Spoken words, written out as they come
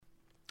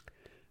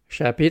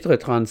Chapitre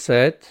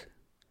 37.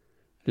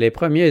 Les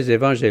premiers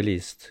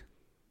évangélistes.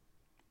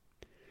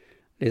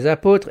 Les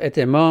apôtres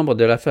étaient membres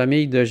de la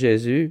famille de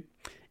Jésus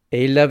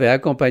et ils l'avaient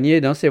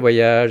accompagné dans ses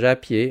voyages à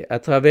pied à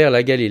travers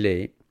la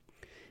Galilée.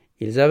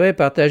 Ils avaient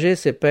partagé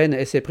ses peines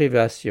et ses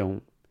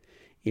privations.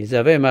 Ils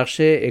avaient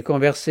marché et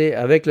conversé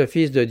avec le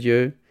Fils de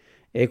Dieu,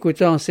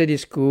 écoutant ses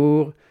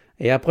discours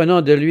et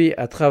apprenant de lui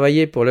à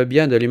travailler pour le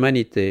bien de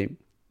l'humanité.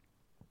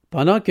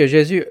 Pendant que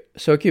Jésus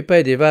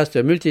s'occupait des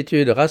vastes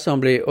multitudes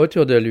rassemblées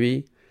autour de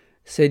lui,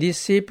 ses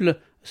disciples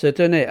se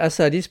tenaient à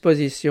sa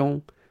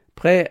disposition,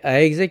 prêts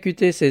à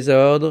exécuter ses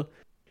ordres.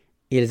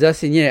 Ils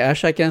assignaient à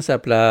chacun sa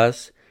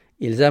place,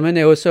 ils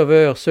amenaient au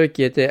Sauveur ceux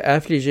qui étaient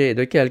affligés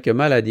de quelque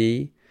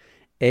maladie,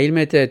 et ils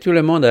mettaient tout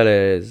le monde à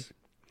l'aise.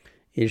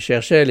 Ils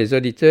cherchaient les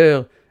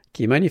auditeurs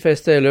qui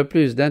manifestaient le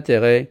plus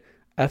d'intérêt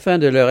afin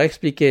de leur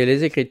expliquer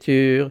les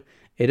Écritures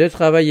et de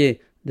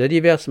travailler de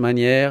diverses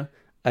manières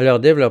à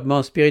leur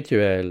développement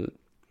spirituel.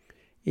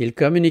 Ils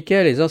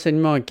communiquaient les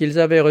enseignements qu'ils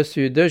avaient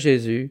reçus de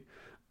Jésus,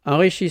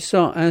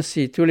 enrichissant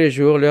ainsi tous les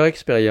jours leur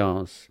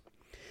expérience.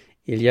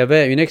 Il y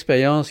avait une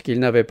expérience qu'ils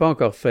n'avaient pas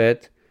encore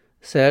faite,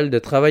 celle de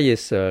travailler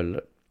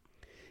seuls.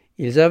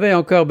 Ils avaient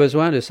encore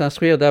besoin de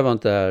s'instruire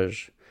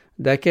davantage,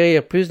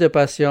 d'acquérir plus de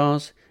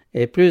patience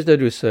et plus de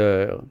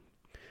douceur.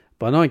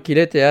 Pendant qu'il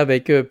était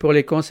avec eux pour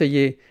les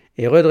conseiller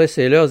et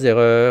redresser leurs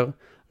erreurs,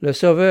 le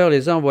Sauveur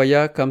les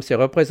envoya comme ses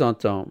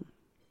représentants.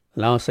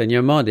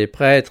 L'enseignement des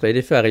prêtres et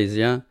des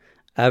pharisiens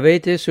avait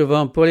été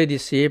souvent pour les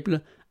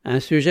disciples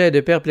un sujet de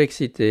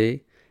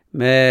perplexité,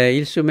 mais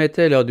ils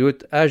soumettaient leurs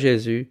doutes à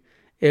Jésus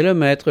et le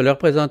Maître leur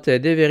présentait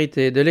des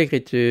vérités de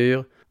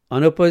l'Écriture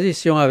en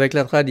opposition avec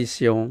la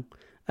tradition,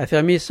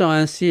 affermissant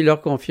ainsi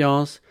leur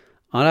confiance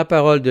en la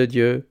parole de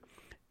Dieu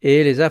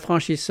et les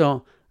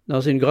affranchissant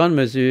dans une grande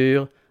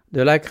mesure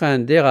de la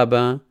crainte des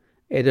rabbins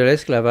et de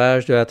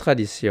l'esclavage de la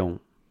tradition.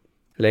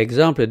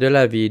 L'exemple de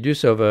la vie du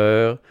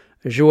Sauveur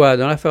joua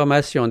dans la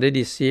formation des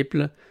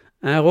disciples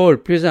un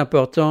rôle plus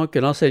important que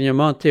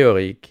l'enseignement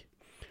théorique.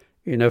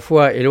 Une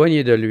fois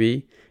éloignés de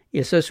lui,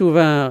 ils se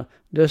souvinrent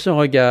de son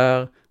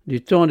regard, du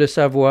ton de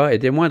sa voix et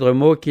des moindres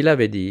mots qu'il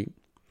avait dits.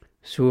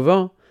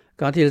 Souvent,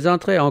 quand ils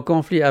entraient en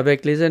conflit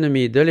avec les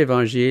ennemis de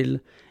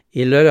l'Évangile,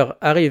 il leur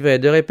arrivait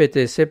de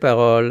répéter ces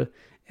paroles,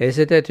 et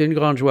c'était une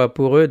grande joie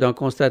pour eux d'en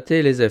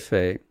constater les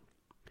effets.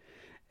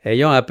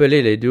 Ayant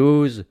appelé les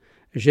 12,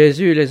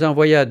 Jésus les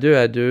envoya 2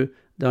 à 2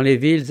 dans les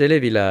villes et les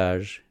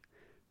villages.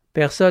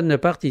 Personne ne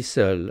partit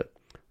seul.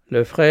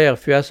 Le frère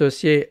fut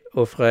associé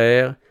au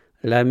frère,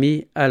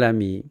 l'ami à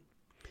l'ami.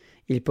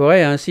 Ils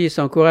pourraient ainsi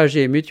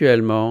s'encourager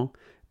mutuellement,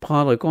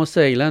 prendre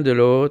conseil l'un de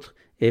l'autre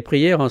et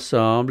prier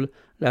ensemble,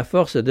 la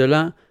force de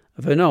l'un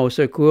venant au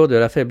secours de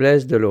la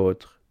faiblesse de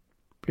l'autre.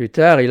 Plus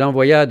tard, il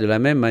envoya de la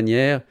même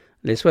manière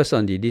les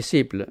 70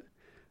 disciples.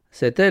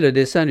 C'était le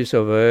dessein du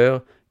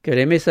Sauveur que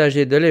les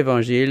messagers de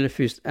l'Évangile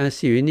fussent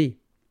ainsi unis.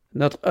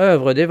 Notre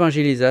œuvre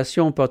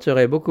d'évangélisation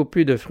porterait beaucoup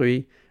plus de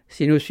fruits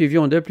si nous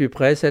suivions de plus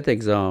près cet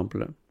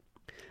exemple.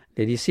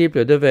 Les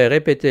disciples devaient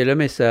répéter le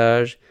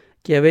message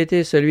qui avait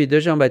été celui de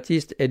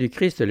Jean-Baptiste et du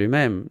Christ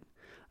lui-même.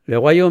 Le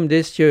royaume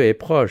des cieux est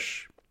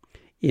proche.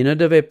 Ils ne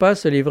devaient pas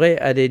se livrer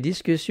à des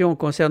discussions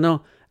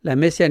concernant la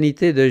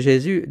messianité de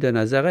Jésus de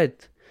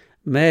Nazareth,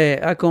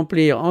 mais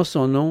accomplir en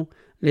son nom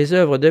les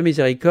œuvres de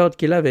miséricorde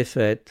qu'il avait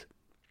faites.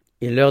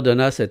 Il leur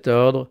donna cet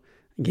ordre: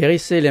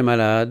 guérissez les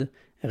malades,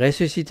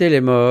 ressuscitez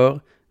les morts,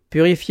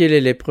 purifiez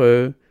les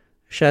lépreux,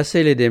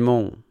 chassez les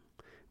démons.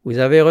 Vous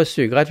avez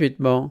reçu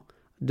gratuitement,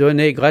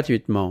 donnez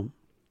gratuitement.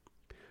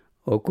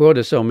 Au cours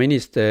de son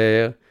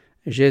ministère,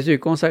 Jésus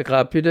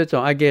consacra plus de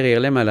temps à guérir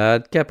les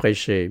malades qu'à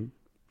prêcher.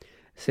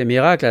 Ces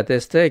miracles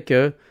attestaient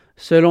que,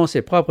 selon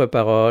ses propres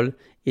paroles,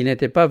 il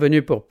n'était pas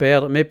venu pour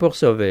perdre, mais pour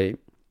sauver.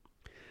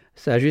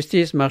 Sa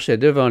justice marchait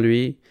devant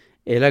lui,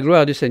 et la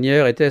gloire du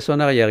Seigneur était son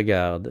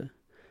arrière-garde.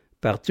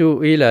 Partout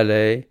où il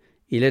allait,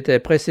 il était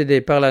précédé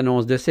par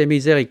l'annonce de ses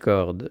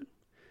miséricordes.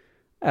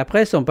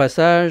 Après son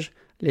passage,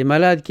 les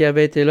malades qui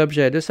avaient été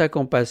l'objet de sa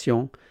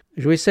compassion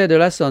jouissaient de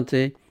la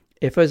santé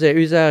et faisaient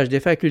usage des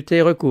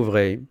facultés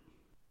recouvrées.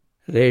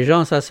 Les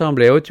gens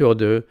s'assemblaient autour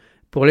d'eux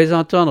pour les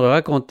entendre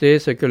raconter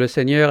ce que le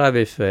Seigneur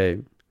avait fait.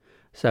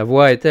 Sa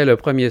voix était le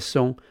premier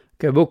son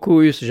que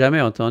beaucoup eussent jamais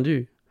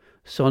entendu,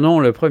 son nom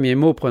le premier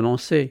mot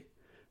prononcé,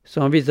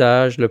 son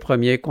visage le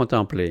premier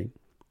contemplé.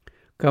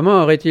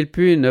 Comment aurait-il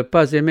pu ne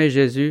pas aimer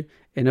Jésus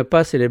et ne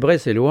pas célébrer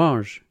ses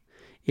louanges?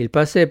 Il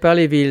passait par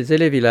les villes et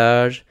les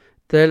villages,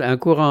 tel un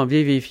courant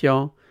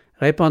vivifiant,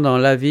 répandant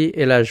la vie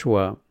et la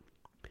joie.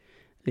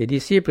 Les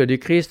disciples du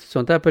Christ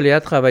sont appelés à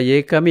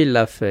travailler comme il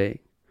l'a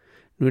fait.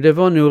 Nous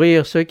devons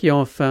nourrir ceux qui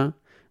ont faim,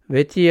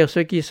 vêtir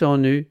ceux qui sont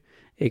nus,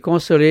 et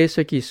consoler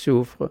ceux qui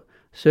souffrent,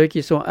 ceux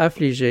qui sont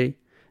affligés,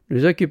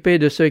 nous occuper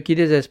de ceux qui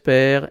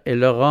désespèrent et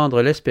leur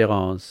rendre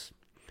l'espérance.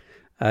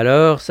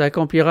 Alors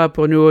s'accomplira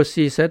pour nous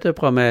aussi cette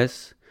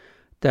promesse: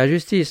 ta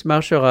justice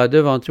marchera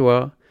devant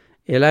toi,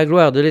 et la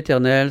gloire de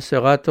l'Éternel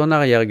sera ton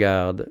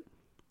arrière-garde.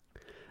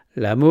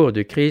 L'amour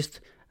du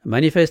Christ,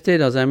 manifesté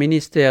dans un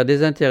ministère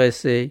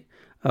désintéressé,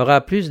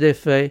 aura plus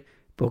d'effet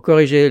pour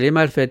corriger les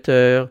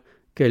malfaiteurs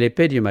que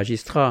l'épée du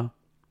magistrat.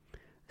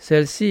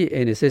 Celle-ci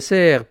est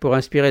nécessaire pour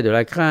inspirer de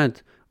la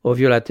crainte aux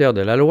violateurs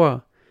de la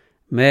loi,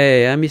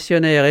 mais un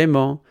missionnaire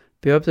aimant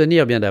peut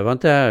obtenir bien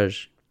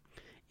davantage.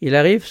 Il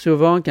arrive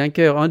souvent qu'un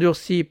cœur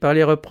endurci par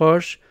les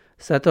reproches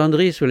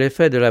s'attendrit sous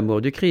l'effet de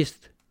l'amour du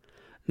Christ.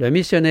 Le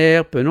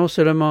missionnaire peut non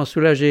seulement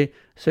soulager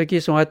ceux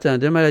qui sont atteints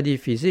de maladies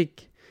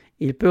physiques,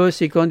 il peut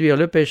aussi conduire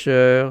le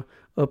pécheur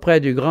auprès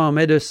du grand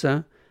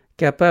médecin,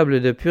 capable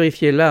de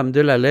purifier l'âme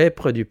de la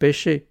lèpre du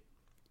péché.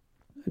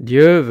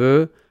 Dieu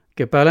veut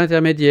que par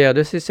l'intermédiaire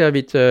de ses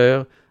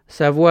serviteurs,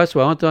 sa voix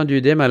soit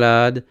entendue des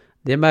malades,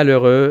 des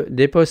malheureux,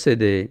 des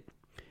possédés.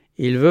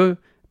 Il veut,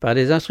 par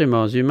des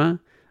instruments humains,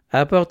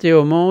 apporter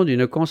au monde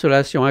une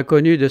consolation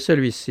inconnue de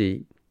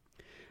celui-ci.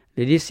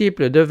 Les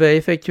disciples devaient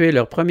effectuer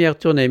leur première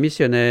tournée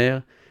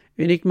missionnaire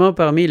uniquement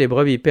parmi les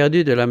brebis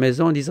perdues de la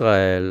maison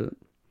d'Israël.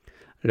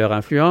 Leur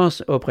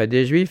influence auprès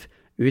des Juifs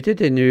eût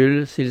été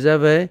nulle s'ils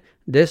avaient,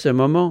 dès ce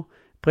moment,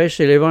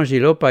 prêché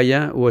l'Évangile aux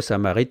païens ou aux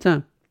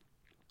Samaritains.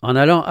 En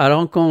allant à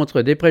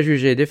l'encontre des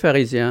préjugés des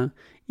pharisiens,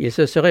 ils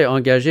se seraient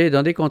engagés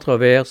dans des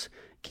controverses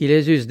qui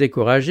les eussent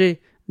découragés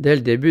dès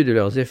le début de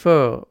leurs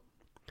efforts.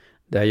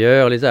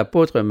 D'ailleurs, les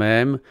apôtres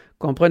eux-mêmes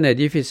comprenaient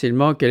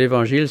difficilement que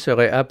l'Évangile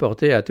serait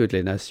apporté à toutes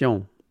les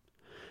nations.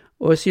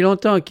 Aussi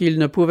longtemps qu'ils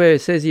ne pouvaient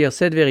saisir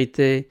cette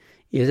vérité,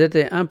 ils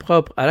étaient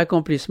impropres à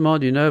l'accomplissement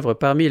d'une œuvre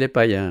parmi les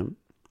païens.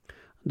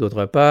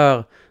 D'autre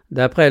part,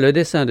 d'après le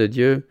dessein de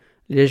Dieu,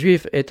 les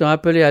Juifs étant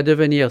appelés à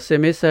devenir ses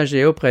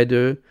messagers auprès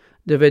d'eux,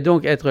 devaient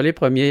donc être les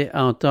premiers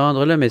à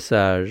entendre le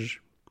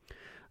message.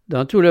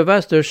 Dans tout le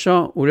vaste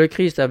champ où le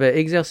Christ avait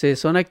exercé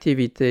son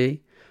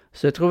activité,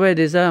 se trouvaient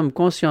des âmes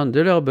conscientes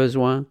de leurs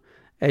besoins,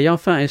 ayant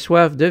faim et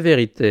soif de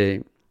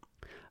vérité.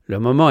 Le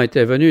moment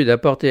était venu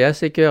d'apporter à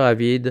ces cœurs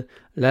avides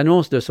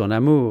l'annonce de son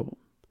amour.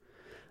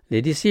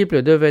 Les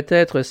disciples devaient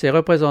être ses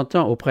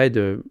représentants auprès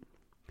d'eux.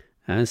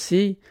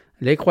 Ainsi,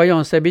 les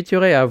croyants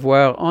s'habitueraient à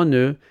voir en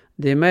eux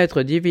des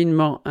maîtres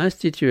divinement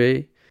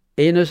institués,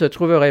 et ils ne se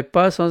trouveraient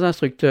pas sans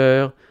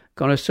instructeurs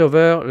quand le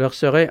Sauveur leur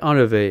serait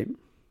enlevé.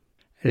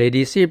 Les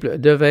disciples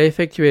devaient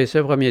effectuer ce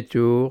premier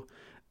tour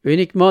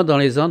uniquement dans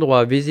les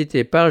endroits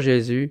visités par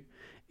Jésus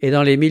et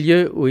dans les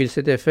milieux où il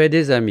s'était fait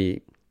des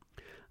amis.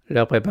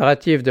 Leurs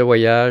préparatifs de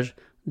voyage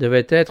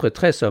devaient être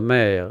très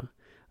sommaires.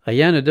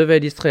 Rien ne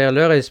devait distraire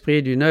leur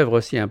esprit d'une œuvre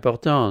aussi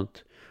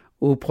importante,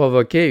 ou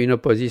provoquer une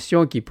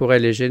opposition qui pourrait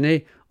les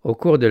gêner au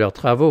cours de leurs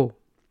travaux.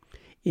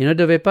 Ils ne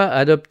devaient pas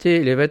adopter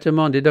les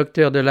vêtements des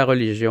docteurs de la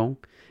religion,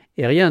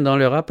 et rien dans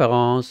leur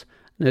apparence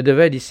ne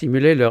devait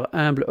dissimuler leur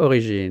humble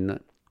origine.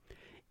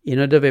 Ils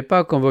ne devaient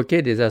pas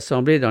convoquer des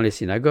assemblées dans les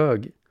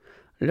synagogues.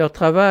 Leur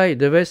travail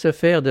devait se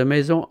faire de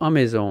maison en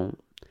maison.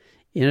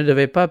 Ils ne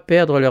devaient pas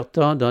perdre leur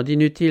temps dans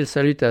d'inutiles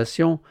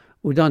salutations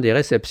ou dans des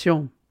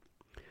réceptions.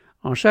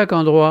 En chaque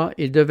endroit,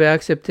 ils devaient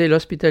accepter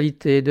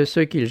l'hospitalité de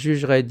ceux qu'ils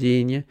jugeraient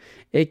dignes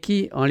et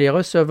qui, en les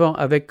recevant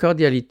avec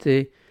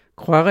cordialité,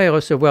 croiraient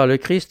recevoir le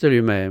Christ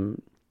lui-même.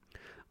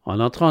 En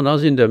entrant dans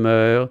une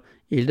demeure,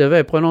 ils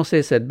devaient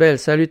prononcer cette belle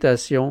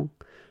salutation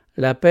 «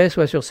 La paix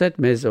soit sur cette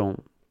maison ».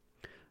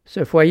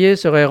 Ce foyer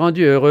serait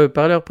rendu heureux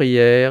par leurs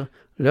prières,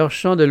 leurs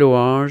chants de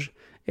louanges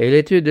et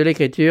l'étude de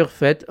l'Écriture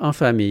faite en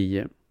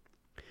famille.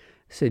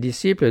 Ces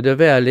disciples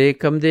devaient aller,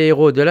 comme des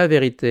héros de la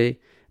vérité,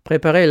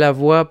 préparer la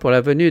voie pour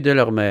la venue de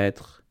leur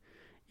Maître.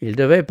 Ils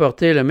devaient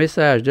porter le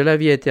message de la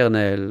vie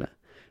éternelle.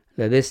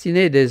 La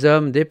destinée des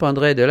hommes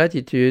dépendrait de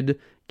l'attitude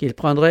qu'ils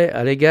prendraient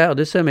à l'égard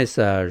de ce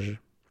message.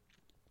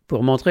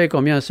 Pour montrer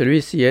combien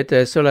celui-ci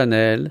était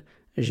solennel,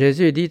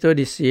 Jésus dit aux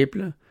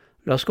disciples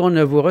 « Lorsqu'on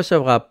ne vous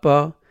recevra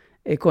pas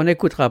et qu'on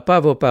n'écoutera pas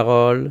vos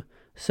paroles,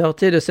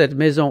 sortez de cette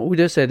maison ou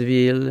de cette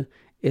ville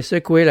et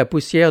secouez la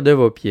poussière de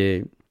vos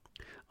pieds.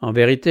 En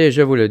vérité,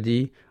 je vous le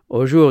dis,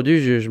 au jour du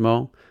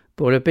jugement,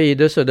 pour le pays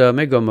de Sodome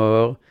et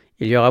Gomorrhe,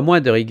 il y aura moins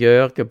de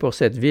rigueur que pour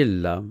cette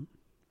ville-là. »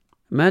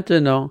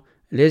 Maintenant,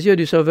 les yeux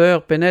du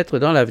Sauveur pénètrent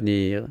dans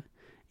l'avenir.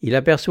 Il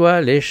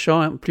aperçoit les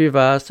champs plus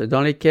vastes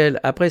dans lesquels,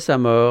 après sa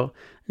mort,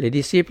 les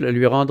disciples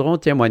lui rendront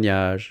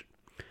témoignage.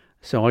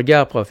 Son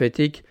regard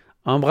prophétique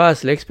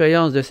embrasse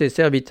l'expérience de ses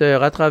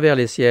serviteurs à travers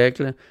les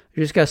siècles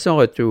jusqu'à son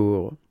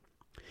retour.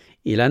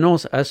 Il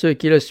annonce à ceux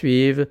qui le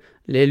suivent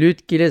les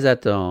luttes qui les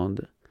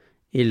attendent.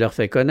 Il leur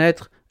fait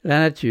connaître la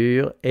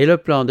nature et le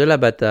plan de la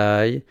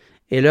bataille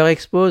et leur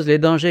expose les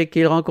dangers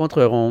qu'ils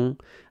rencontreront,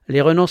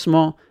 les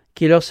renoncements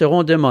qui leur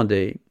seront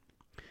demandés.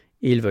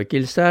 Il veut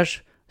qu'ils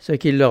sachent ce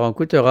qu'il leur en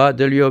coûtera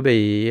de lui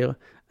obéir,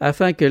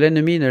 afin que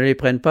l'ennemi ne les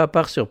prenne pas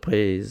par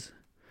surprise.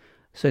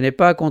 Ce n'est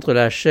pas contre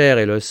la chair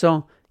et le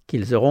sang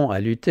qu'ils auront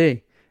à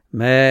lutter,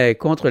 mais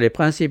contre les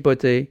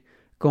principautés,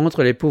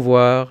 contre les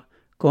pouvoirs,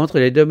 contre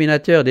les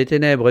dominateurs des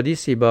ténèbres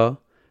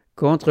d'ici-bas,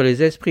 contre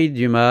les esprits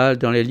du mal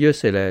dans les lieux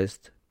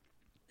célestes.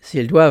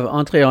 S'ils doivent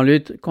entrer en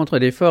lutte contre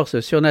des forces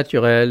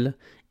surnaturelles,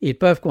 ils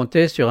peuvent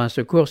compter sur un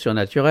secours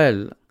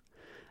surnaturel.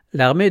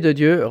 L'armée de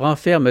Dieu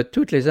renferme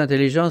toutes les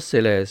intelligences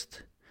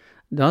célestes.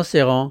 Dans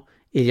ses rangs,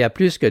 il y a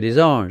plus que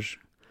des anges.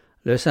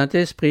 Le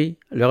Saint-Esprit,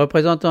 le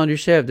représentant du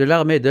chef de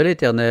l'armée de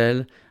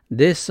l'Éternel,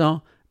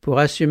 descend pour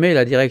assumer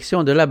la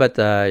direction de la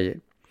bataille.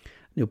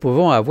 Nous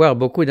pouvons avoir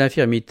beaucoup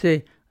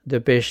d'infirmités, de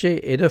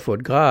péchés et de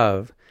fautes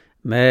graves,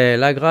 mais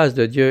la grâce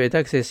de Dieu est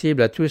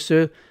accessible à tous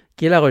ceux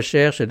qui la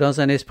recherchent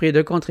dans un esprit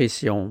de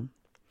contrition.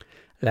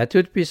 La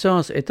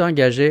toute-puissance est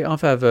engagée en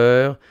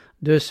faveur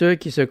de ceux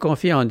qui se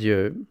confient en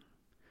Dieu.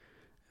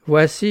 «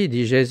 Voici,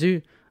 dit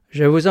Jésus,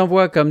 je vous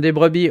envoie comme des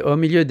brebis au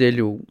milieu des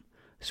loups.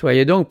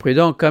 Soyez donc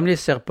prudents comme les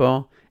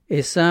serpents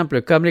et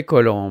simples comme les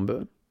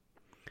colombes. »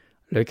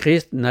 Le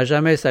Christ n'a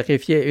jamais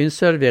sacrifié une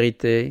seule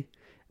vérité,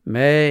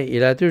 mais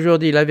il a toujours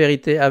dit la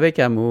vérité avec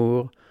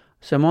amour,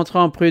 se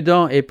montrant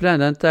prudent et plein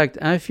d'un tact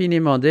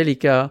infiniment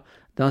délicat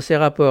dans ses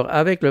rapports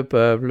avec le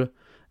peuple,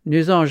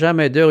 n'usant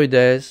jamais de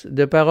rudesse,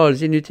 de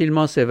paroles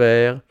inutilement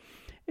sévères,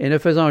 et ne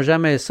faisant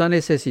jamais sans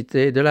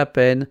nécessité de la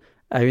peine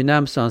à une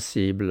âme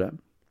sensible.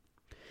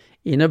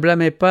 Il ne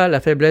blâmait pas la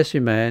faiblesse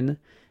humaine.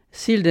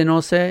 S'il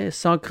dénonçait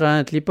sans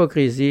crainte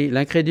l'hypocrisie,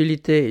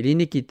 l'incrédulité et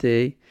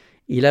l'iniquité,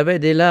 il avait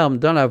des larmes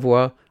dans la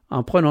voix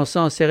en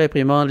prononçant ses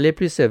réprimandes les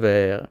plus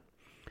sévères.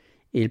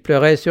 Il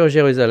pleurait sur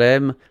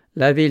Jérusalem,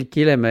 la ville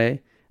qu'il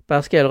aimait,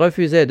 parce qu'elle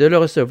refusait de le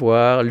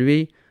recevoir,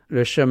 lui,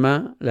 le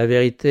chemin, la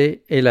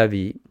vérité et la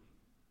vie.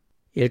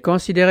 Il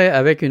considérait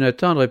avec une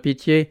tendre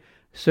pitié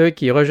ceux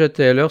qui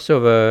rejetaient leur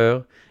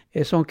Sauveur,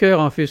 et son cœur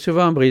en fut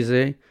souvent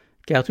brisé,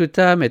 car toute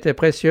âme était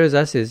précieuse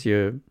à ses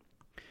yeux.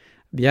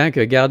 Bien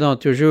que gardant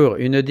toujours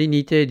une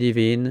dignité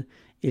divine,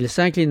 il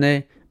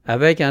s'inclinait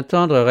avec un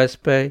tendre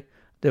respect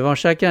devant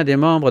chacun des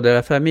membres de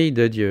la famille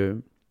de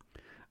Dieu.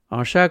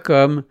 En chaque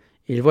homme,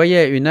 il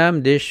voyait une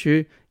âme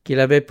déchue qu'il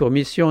avait pour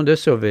mission de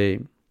sauver.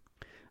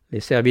 Les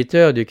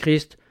serviteurs du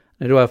Christ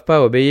ne doivent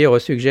pas obéir aux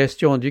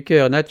suggestions du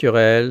cœur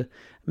naturel,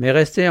 mais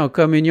rester en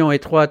communion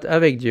étroite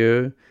avec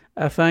Dieu,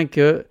 afin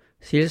que,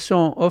 s'ils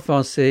sont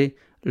offensés,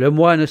 le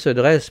moi ne se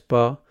dresse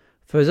pas,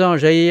 faisant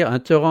jaillir un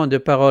torrent de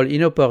paroles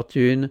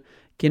inopportunes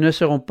qui ne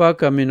seront pas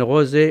comme une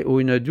rosée ou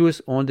une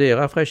douce ondée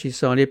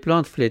rafraîchissant les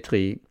plantes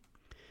flétries.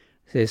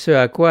 C'est ce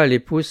à quoi les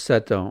pousse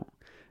Satan.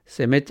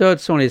 Ses méthodes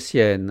sont les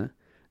siennes.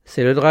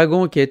 C'est le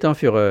dragon qui est en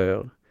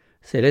fureur.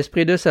 C'est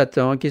l'esprit de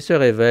Satan qui se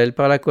révèle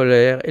par la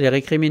colère et les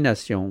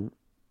récriminations.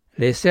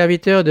 Les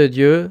serviteurs de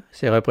Dieu,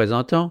 ses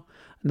représentants,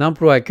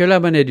 n'emploient que la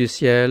monnaie du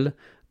ciel,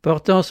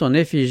 portant son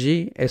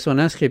effigie et son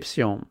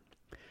inscription.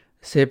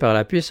 C'est par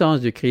la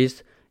puissance du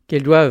Christ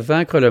qu'ils doivent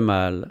vaincre le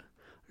mal.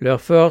 Leur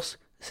force,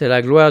 c'est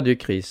la gloire du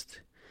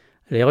Christ.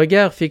 Les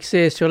regards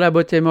fixés sur la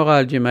beauté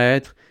morale du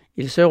Maître,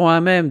 ils seront à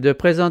même de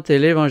présenter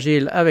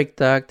l'Évangile avec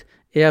tact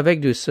et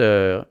avec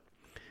douceur.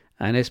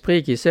 Un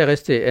esprit qui sait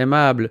rester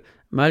aimable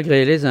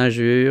malgré les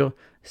injures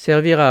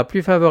servira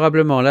plus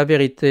favorablement la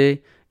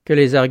vérité que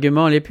les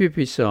arguments les plus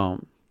puissants.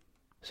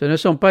 Ce ne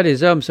sont pas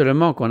les hommes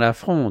seulement qu'on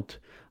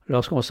affronte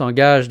lorsqu'on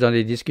s'engage dans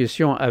des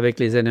discussions avec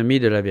les ennemis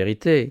de la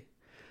vérité.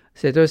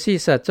 C'est aussi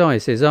Satan et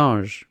ses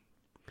anges.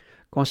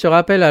 Qu'on se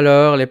rappelle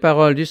alors les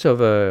paroles du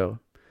Sauveur.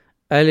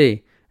 «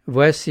 Allez,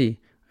 voici,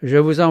 je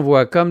vous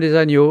envoie comme des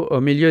agneaux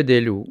au milieu des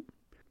loups. »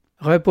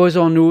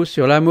 Reposons-nous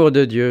sur l'amour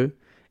de Dieu,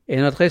 et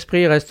notre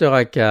esprit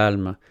restera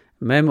calme,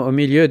 même au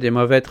milieu des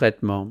mauvais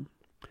traitements.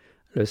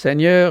 Le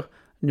Seigneur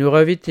nous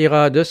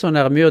revêtira de son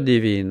armure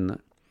divine.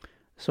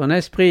 Son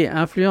esprit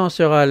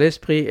influencera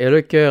l'esprit et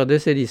le cœur de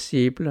ses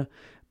disciples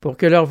pour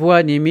que leur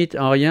voix n'imite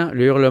en rien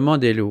le hurlement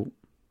des loups.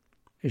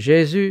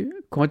 Jésus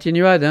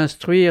continua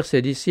d'instruire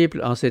ses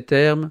disciples en ces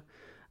termes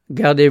 «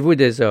 Gardez-vous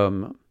des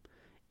hommes ».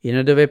 Il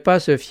ne devait pas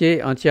se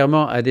fier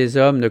entièrement à des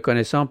hommes ne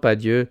connaissant pas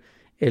Dieu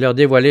et leur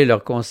dévoiler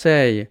leurs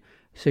conseils,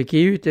 ce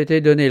qui eût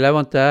été donner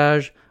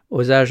l'avantage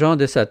aux agents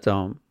de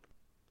Satan.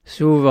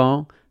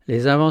 Souvent,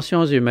 les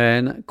inventions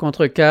humaines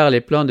contrecarrent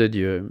les plans de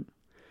Dieu.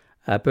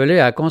 Appelés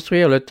à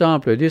construire le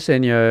temple du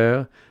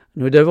Seigneur,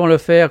 nous devons le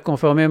faire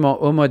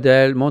conformément au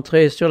modèle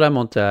montré sur la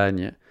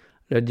montagne,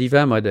 le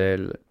divin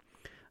modèle.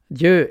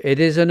 Dieu est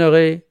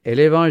déshonoré et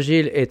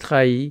l'Évangile est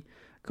trahi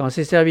quand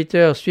ses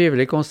serviteurs suivent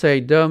les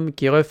conseils d'hommes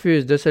qui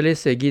refusent de se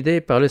laisser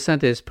guider par le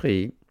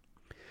Saint-Esprit.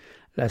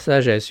 La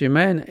sagesse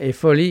humaine est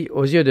folie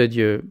aux yeux de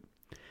Dieu.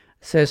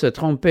 C'est se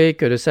tromper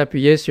que de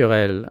s'appuyer sur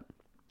elle.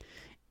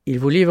 Ils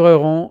vous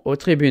livreront aux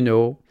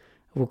tribunaux,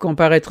 vous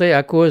comparaîtrez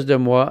à cause de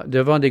moi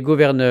devant des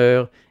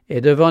gouverneurs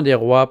et devant des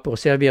rois pour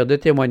servir de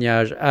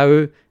témoignage à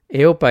eux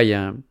et aux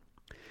païens.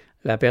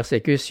 La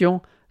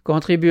persécution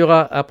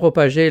contribuera à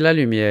propager la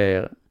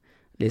lumière.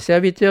 Les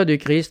serviteurs du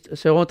Christ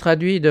seront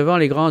traduits devant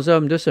les grands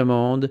hommes de ce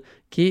monde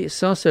qui,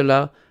 sans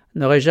cela,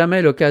 n'auraient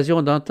jamais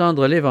l'occasion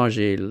d'entendre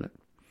l'Évangile.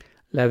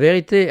 La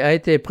vérité a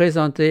été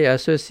présentée à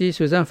ceux-ci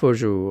sous un faux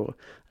jour,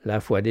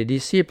 la foi des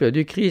disciples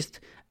du Christ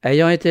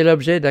ayant été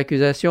l'objet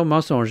d'accusations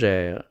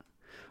mensongères.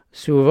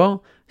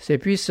 Souvent, ces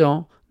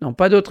puissants n'ont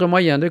pas d'autre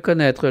moyen de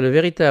connaître le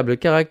véritable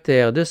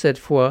caractère de cette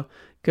foi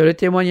que le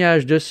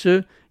témoignage de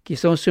ceux qui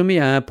sont soumis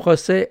à un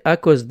procès à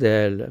cause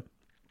d'elle.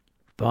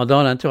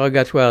 Pendant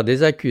l'interrogatoire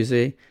des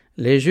accusés,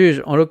 les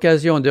juges ont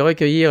l'occasion de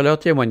recueillir leurs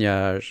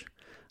témoignages.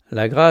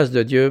 La grâce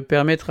de Dieu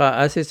permettra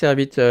à ses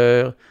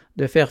serviteurs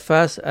de faire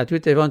face à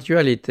toute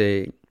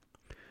éventualité.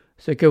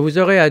 Ce que vous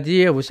aurez à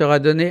dire vous sera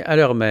donné à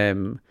l'heure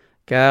même,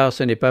 car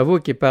ce n'est pas vous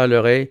qui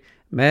parlerez,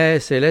 mais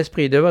c'est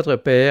l'Esprit de votre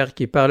Père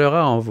qui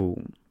parlera en vous.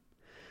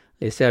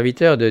 Les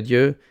serviteurs de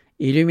Dieu,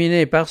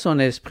 illuminés par son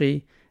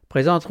esprit,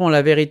 présenteront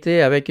la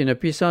vérité avec une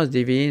puissance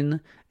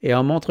divine et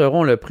en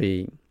montreront le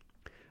prix.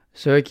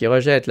 Ceux qui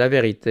rejettent la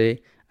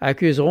vérité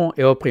accuseront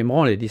et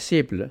opprimeront les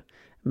disciples,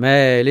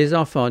 mais les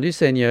enfants du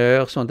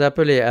Seigneur sont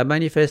appelés à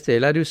manifester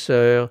la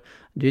douceur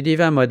du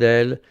divin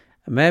modèle,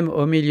 même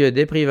au milieu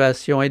des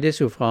privations et des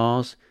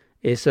souffrances,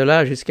 et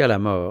cela jusqu'à la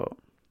mort.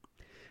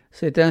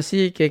 C'est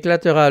ainsi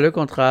qu'éclatera le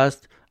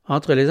contraste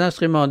entre les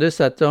instruments de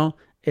Satan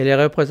et les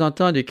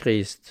représentants du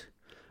Christ.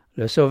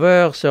 Le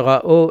Sauveur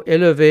sera haut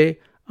élevé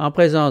en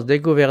présence des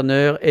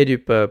gouverneurs et du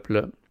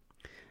peuple.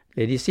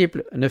 Les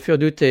disciples ne furent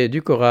doutés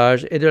du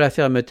courage et de la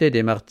fermeté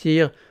des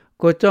martyrs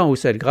qu'au temps où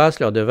cette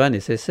grâce leur devint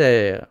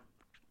nécessaire.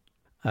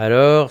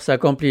 Alors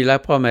s'accomplit la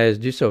promesse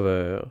du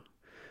Sauveur.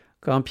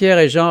 Quand Pierre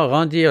et Jean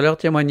rendirent leur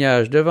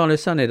témoignage devant le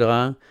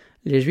Sanhédrin,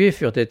 les Juifs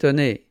furent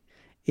étonnés.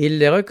 Ils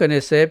les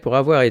reconnaissaient pour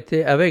avoir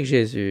été avec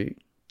Jésus.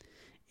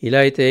 Il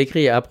a été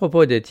écrit à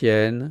propos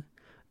d'Étienne,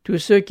 « Tous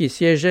ceux qui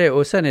siégeaient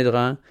au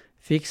Sanhédrin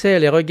fixaient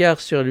les regards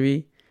sur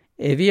lui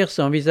et virent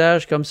son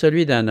visage comme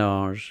celui d'un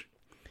ange.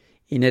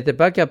 Il n'était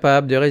pas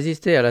capable de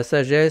résister à la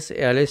sagesse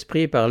et à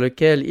l'esprit par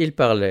lequel il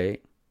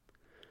parlait. »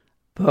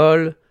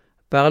 Paul,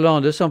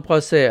 parlant de son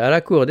procès à la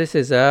cour des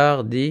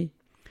Césars, dit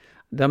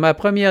 « Dans ma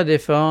première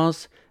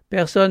défense,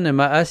 personne ne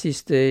m'a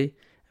assisté,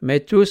 mais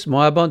tous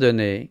m'ont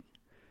abandonné.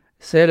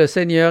 C'est le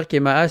Seigneur qui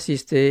m'a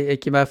assisté et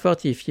qui m'a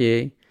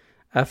fortifié,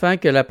 afin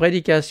que la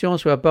prédication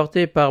soit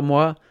portée par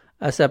moi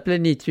à sa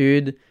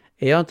plénitude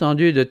et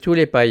entendue de tous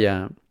les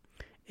païens.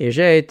 Et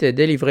j'ai été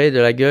délivré de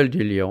la gueule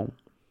du lion. »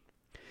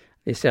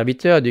 Les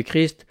serviteurs du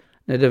Christ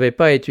ne devaient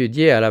pas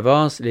étudier à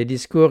l'avance les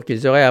discours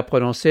qu'ils auraient à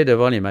prononcer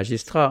devant les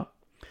magistrats.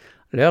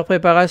 Leur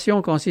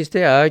préparation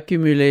consistait à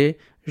accumuler,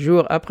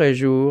 jour après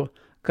jour,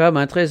 comme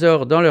un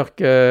trésor dans leur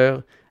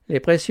cœur, les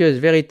précieuses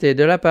vérités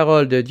de la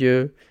parole de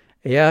Dieu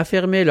et à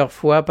affirmer leur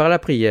foi par la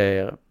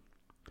prière.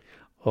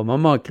 Au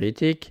moment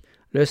critique,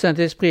 le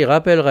Saint-Esprit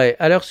rappellerait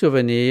à leur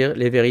souvenir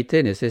les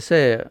vérités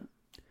nécessaires.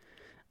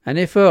 Un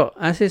effort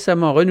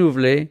incessamment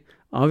renouvelé,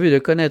 en vue de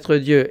connaître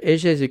Dieu et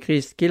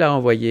Jésus-Christ qu'il a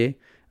envoyé,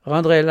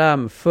 rendrait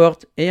l'âme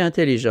forte et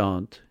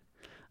intelligente.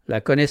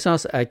 La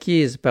connaissance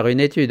acquise par une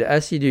étude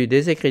assidue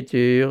des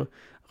Écritures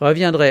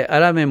reviendrait à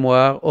la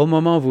mémoire au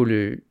moment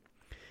voulu.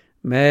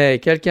 Mais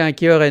quelqu'un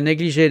qui aurait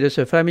négligé de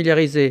se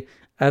familiariser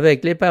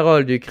avec les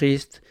paroles du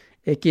Christ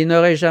et qui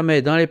n'aurait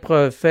jamais dans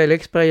l'épreuve fait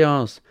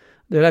l'expérience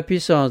de la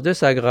puissance de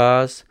sa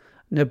grâce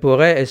ne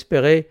pourrait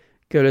espérer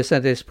que le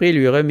Saint-Esprit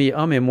lui remît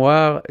en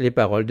mémoire les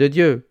paroles de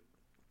Dieu.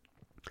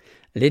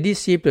 Les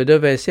disciples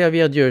devaient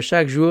servir Dieu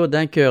chaque jour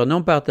d'un cœur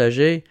non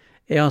partagé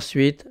et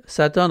ensuite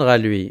s'attendre à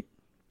lui.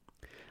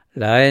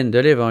 La haine de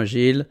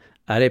l'Évangile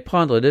allait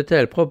prendre de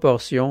telles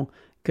proportions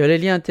que les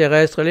liens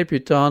terrestres les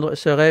plus tendres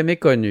seraient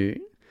méconnus.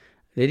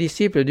 Les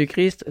disciples du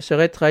Christ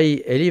seraient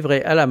trahis et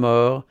livrés à la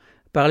mort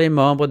par les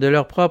membres de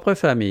leur propre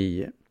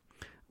famille.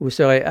 « Vous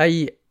serez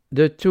haïs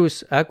de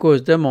tous à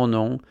cause de mon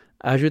nom, »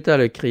 ajouta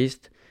le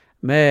Christ,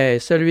 « mais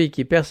celui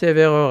qui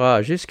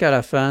persévérera jusqu'à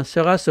la fin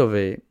sera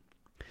sauvé. »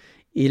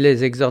 Il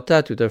les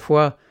exhorta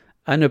toutefois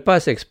à ne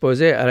pas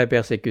s'exposer à la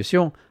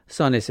persécution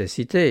sans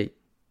nécessité.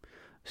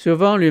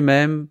 Souvent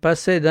lui-même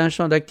passait d'un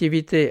champ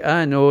d'activité à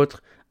un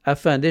autre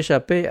afin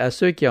d'échapper à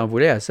ceux qui en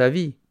voulaient à sa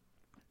vie.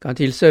 Quand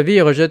il se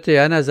vit rejeté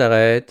à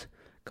Nazareth,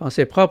 quand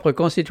ses propres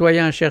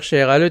concitoyens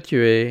cherchèrent à le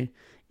tuer,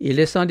 il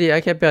descendit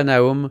à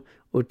Capernaum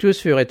où tous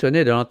furent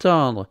étonnés de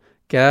l'entendre,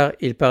 car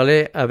il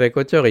parlait avec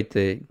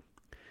autorité.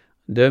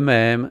 De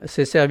même,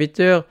 ses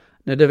serviteurs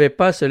ne devaient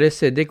pas se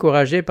laisser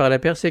décourager par la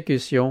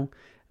persécution,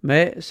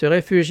 mais se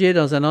réfugier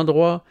dans un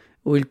endroit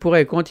où ils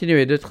pourraient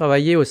continuer de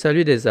travailler au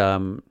salut des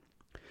âmes.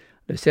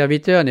 Le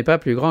serviteur n'est pas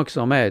plus grand que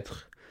son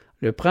maître.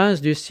 Le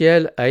prince du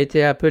ciel a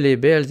été appelé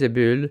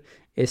Béelzébul,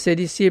 et ses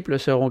disciples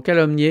seront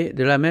calomniés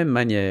de la même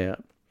manière.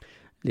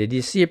 Les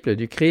disciples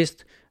du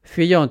Christ,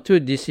 fuyant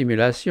toute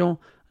dissimulation,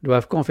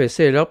 doivent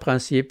confesser leurs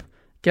principes,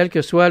 quel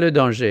que soit le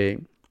danger.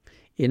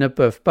 Ils ne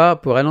peuvent pas,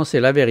 pour annoncer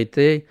la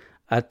vérité,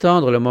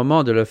 attendre le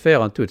moment de le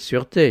faire en toute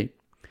sûreté.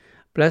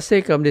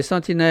 Placés comme des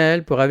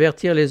sentinelles pour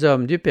avertir les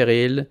hommes du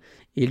péril,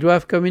 ils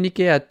doivent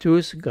communiquer à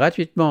tous,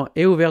 gratuitement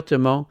et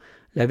ouvertement,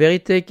 la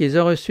vérité qu'ils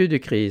ont reçue du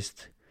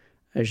Christ.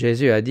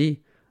 Jésus a dit,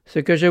 « Ce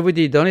que je vous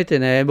dis dans les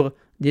ténèbres,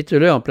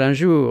 dites-le en plein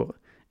jour,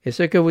 et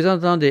ce que vous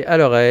entendez à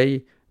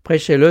l'oreille,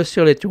 prêchez-le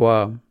sur les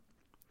toits. »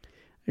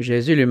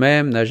 Jésus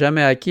lui-même n'a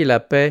jamais acquis la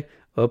paix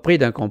au prix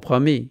d'un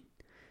compromis.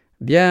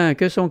 Bien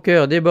que son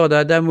cœur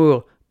débordât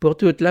d'amour pour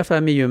toute la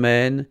famille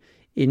humaine,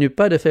 il n'eut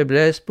pas de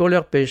faiblesse pour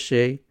leurs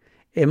péchés,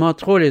 aimant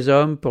trop les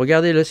hommes pour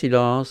garder le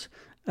silence,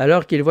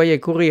 alors qu'il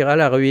voyait courir à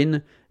la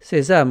ruine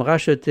ses âmes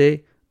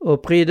rachetées au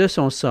prix de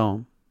son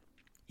sang.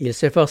 Il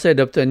s'efforçait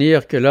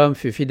d'obtenir que l'homme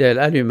fût fidèle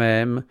à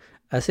lui-même,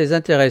 à ses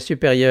intérêts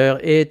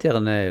supérieurs et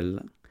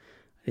éternels.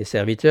 Les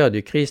serviteurs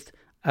du Christ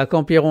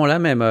accompliront la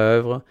même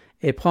œuvre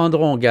et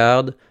prendront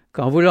garde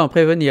qu'en voulant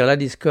prévenir la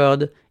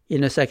discorde,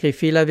 ils ne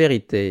sacrifient la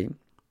vérité.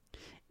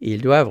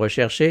 Ils doivent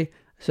rechercher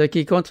ce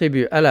qui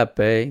contribue à la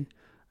paix.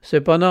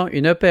 Cependant,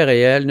 une paix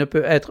réelle ne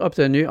peut être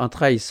obtenue en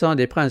trahissant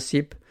des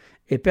principes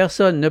et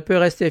personne ne peut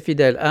rester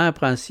fidèle à un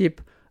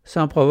principe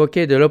sans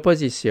provoquer de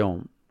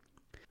l'opposition.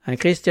 Un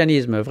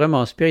christianisme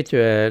vraiment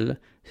spirituel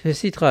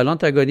suscitera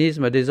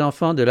l'antagonisme des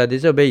enfants de la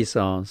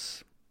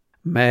désobéissance.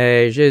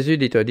 Mais Jésus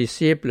dit aux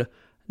disciples,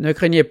 « Ne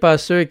craignez pas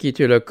ceux qui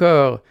tuent le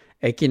corps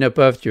et qui ne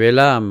peuvent tuer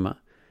l'âme.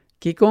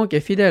 Quiconque est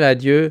fidèle à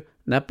Dieu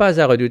n'a pas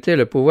à redouter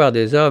le pouvoir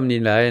des hommes ni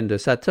la haine de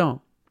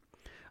Satan.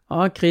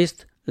 En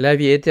Christ, la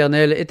vie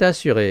éternelle est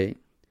assurée.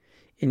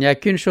 Il n'y a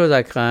qu'une chose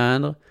à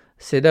craindre,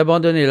 c'est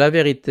d'abandonner la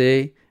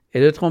vérité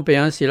et de tromper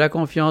ainsi la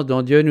confiance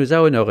dont Dieu nous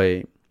a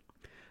honorés.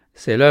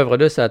 C'est l'œuvre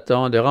de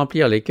Satan de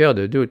remplir les cœurs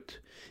de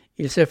doute.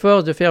 Il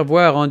s'efforce de faire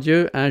voir en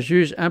Dieu un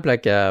juge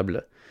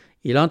implacable.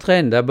 Il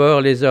entraîne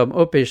d'abord les hommes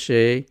au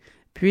péché,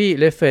 puis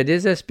les fait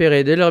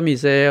désespérer de leur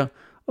misère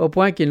au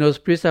point qu'ils n'osent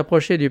plus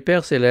s'approcher du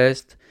Père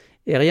céleste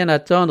et rien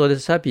attendre de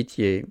sa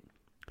pitié.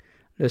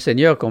 Le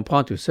Seigneur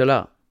comprend tout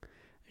cela.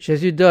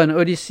 Jésus donne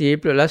aux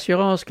disciples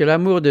l'assurance que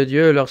l'amour de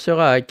Dieu leur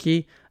sera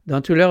acquis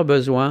dans tous leurs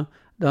besoins,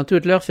 dans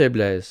toutes leurs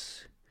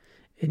faiblesses.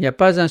 Il n'y a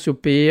pas un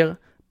soupir,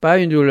 pas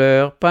une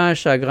douleur, pas un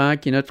chagrin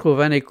qui ne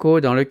trouve un écho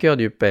dans le cœur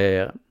du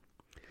Père.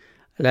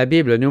 La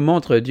Bible nous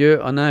montre Dieu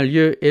en un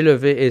lieu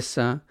élevé et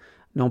saint,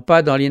 non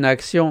pas dans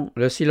l'inaction,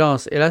 le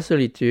silence et la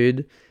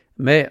solitude,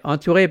 mais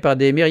entouré par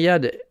des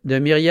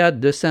myriades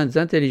de saintes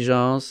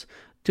intelligences,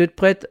 toutes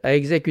prêtes à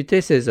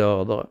exécuter ses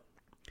ordres.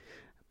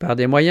 Par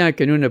des moyens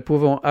que nous ne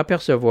pouvons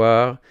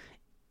apercevoir,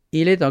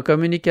 il est en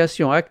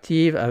communication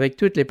active avec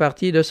toutes les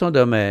parties de son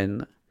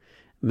domaine.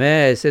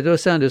 Mais c'est au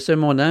sein de ce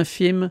monde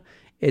infime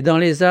et dans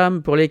les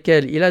âmes pour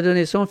lesquelles il a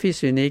donné son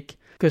Fils unique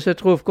que se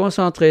trouve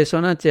concentré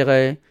son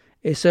intérêt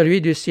et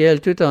celui du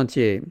ciel tout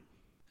entier.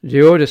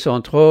 Du haut de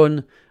son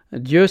trône,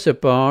 Dieu se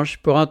penche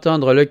pour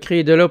entendre le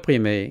cri de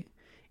l'opprimé.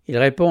 Il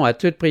répond à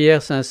toute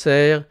prière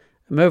sincère,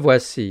 « Me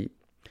voici ».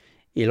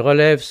 Il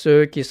relève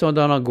ceux qui sont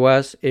dans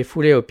l'angoisse et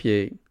foulés aux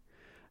pieds.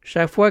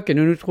 Chaque fois que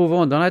nous nous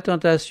trouvons dans la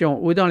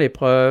tentation ou dans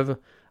l'épreuve,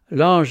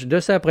 l'ange de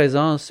sa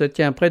présence se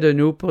tient près de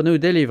nous pour nous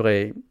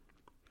délivrer.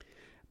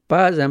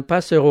 Pas un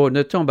passereau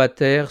ne tombe à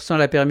terre sans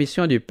la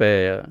permission du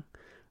Père.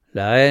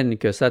 La haine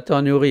que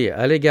Satan nourrit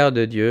à l'égard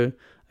de Dieu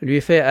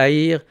lui fait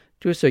haïr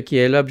tout ce qui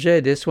est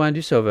l'objet des soins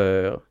du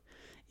Sauveur.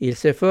 Il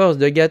s'efforce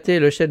de gâter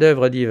le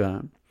chef-d'œuvre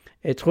divin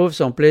et trouve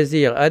son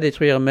plaisir à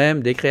détruire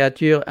même des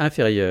créatures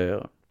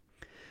inférieures.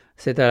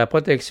 C'est à la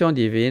protection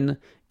divine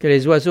que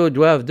les oiseaux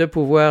doivent de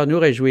pouvoir nous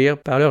réjouir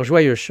par leurs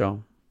joyeux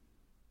chants.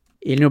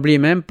 Il n'oublie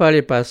même pas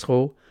les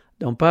passereaux,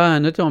 dont pas un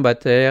ne tombe à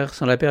terre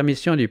sans la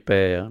permission du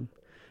Père.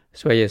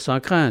 Soyez sans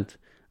crainte,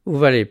 vous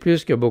valez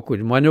plus que beaucoup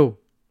de moineaux.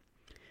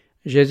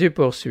 Jésus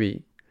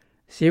poursuit.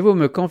 Si vous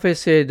me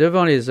confessez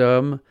devant les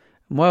hommes,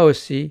 moi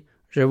aussi,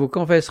 je vous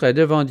confesserai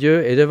devant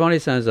Dieu et devant les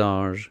saints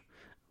anges.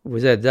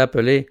 Vous êtes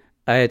appelés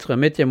à être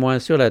mes témoins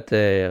sur la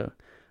terre.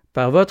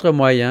 Par votre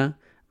moyen,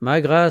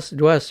 ma grâce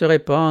doit se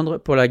répandre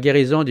pour la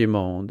guérison du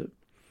monde.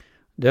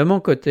 De mon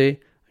côté,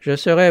 je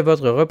serai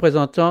votre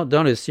représentant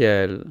dans le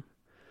ciel.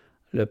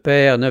 Le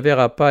Père ne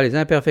verra pas les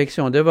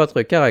imperfections de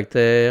votre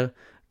caractère,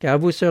 car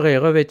vous serez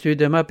revêtus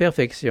de ma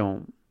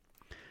perfection.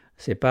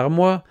 C'est par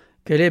moi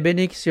que les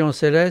bénédictions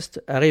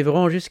célestes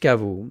arriveront jusqu'à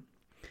vous.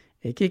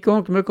 Et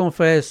quiconque me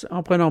confesse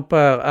en prenant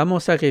part à mon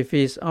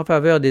sacrifice en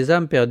faveur des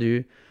âmes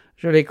perdues,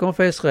 je les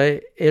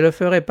confesserai et le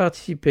ferai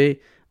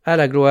participer à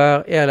la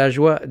gloire et à la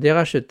joie des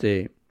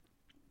rachetés.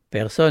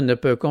 Personne ne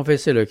peut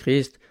confesser le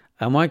Christ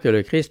à moins que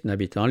le Christ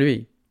n'habite en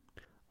lui.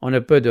 On ne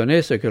peut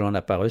donner ce que l'on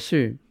n'a pas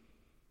reçu.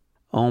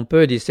 On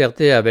peut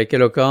disserter avec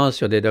éloquence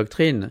sur des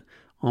doctrines,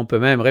 on peut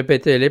même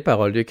répéter les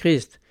paroles du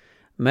Christ,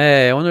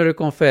 mais on ne le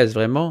confesse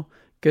vraiment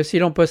que si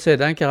l'on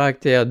possède un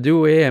caractère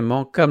doux et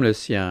aimant comme le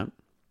sien.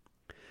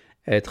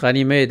 Être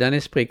animé d'un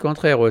esprit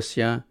contraire au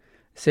sien,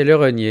 c'est le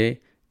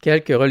renier,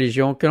 quelque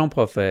religion que l'on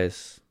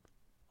professe.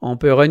 On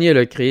peut renier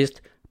le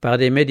Christ par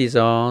des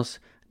médisances,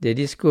 des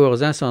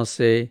discours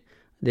insensés,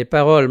 des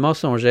paroles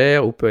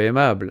mensongères ou peu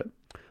aimables.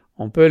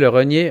 On peut le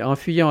renier en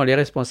fuyant les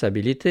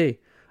responsabilités,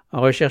 en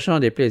recherchant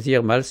des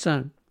plaisirs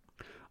malsains.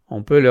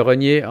 On peut le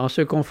renier en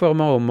se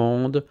conformant au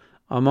monde,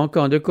 en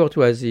manquant de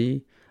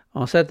courtoisie,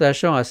 en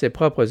s'attachant à ses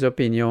propres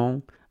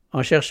opinions,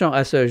 en cherchant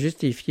à se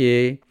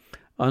justifier,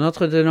 en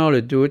entretenant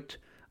le doute,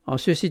 en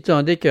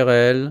suscitant des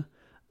querelles,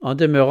 en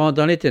demeurant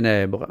dans les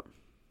ténèbres.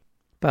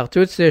 Par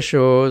toutes ces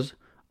choses,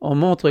 on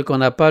montre qu'on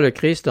n'a pas le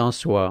Christ en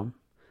soi.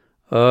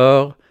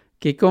 Or,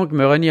 quiconque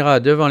me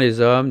reniera devant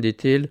les hommes,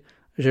 dit-il,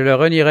 je le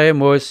renierai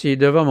moi aussi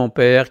devant mon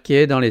Père qui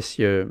est dans les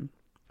cieux.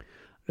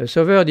 Le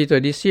Sauveur dit aux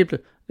disciples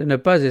de ne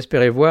pas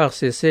espérer voir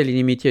cesser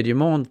l'inimitié du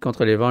monde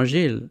contre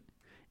l'Évangile.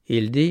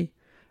 Il dit,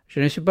 je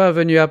ne suis pas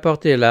venu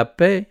apporter la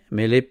paix,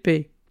 mais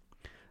l'épée.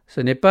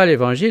 Ce n'est pas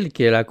l'Évangile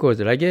qui est la cause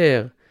de la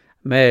guerre,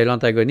 mais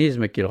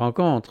l'antagonisme qu'il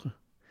rencontre.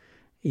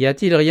 Y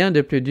a-t-il rien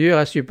de plus dur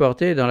à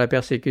supporter dans la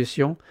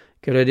persécution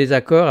que le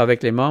désaccord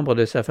avec les membres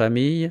de sa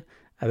famille,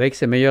 avec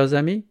ses meilleurs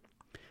amis?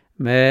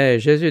 Mais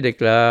Jésus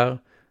déclare,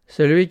 «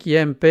 Celui qui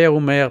aime père ou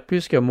mère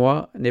plus que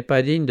moi n'est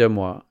pas digne de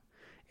moi,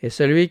 et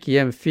celui qui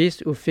aime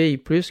fils ou fille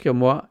plus que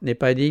moi n'est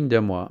pas digne de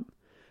moi.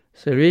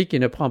 Celui qui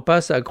ne prend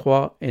pas sa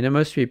croix et ne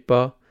me suit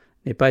pas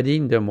n'est pas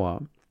digne de moi.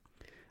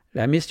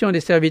 La mission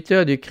des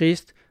serviteurs du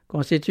Christ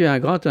constitue un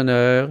grand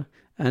honneur,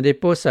 un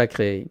dépôt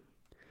sacré.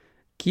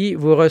 Qui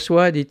vous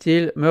reçoit,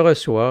 dit-il, me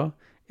reçoit,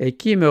 et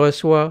qui me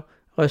reçoit,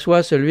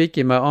 reçoit celui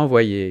qui m'a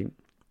envoyé.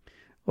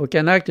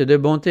 Aucun acte de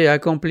bonté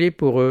accompli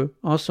pour eux,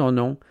 en son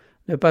nom,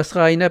 ne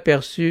passera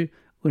inaperçu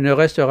ou ne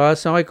restera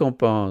sans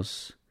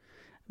récompense.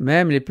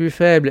 Même les plus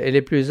faibles et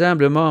les plus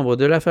humbles membres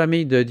de la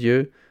famille de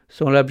Dieu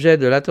sont l'objet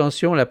de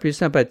l'attention la plus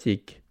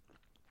sympathique.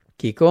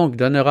 Quiconque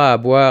donnera à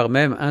boire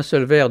même un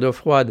seul verre d'eau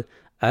froide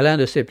à l'un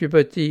de ses plus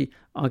petits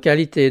en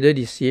qualité de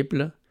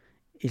disciples,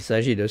 il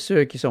s'agit de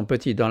ceux qui sont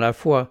petits dans la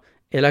foi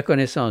et la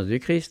connaissance du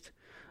Christ,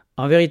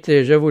 en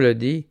vérité, je vous le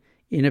dis,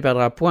 il ne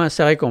perdra point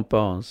sa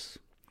récompense.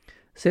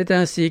 C'est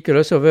ainsi que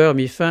le Sauveur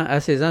mit fin à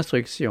ses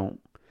instructions.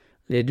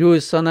 Les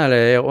 12 s'en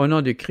allèrent au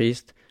nom du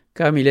Christ,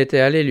 comme il était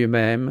allé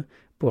lui-même,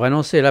 pour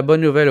annoncer la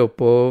bonne nouvelle aux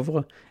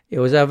pauvres et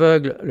aux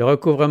aveugles le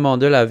recouvrement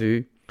de la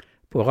vue,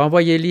 pour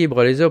renvoyer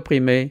libres les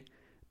opprimés,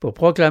 pour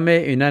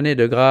proclamer une année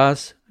de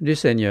grâce du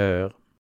Seigneur.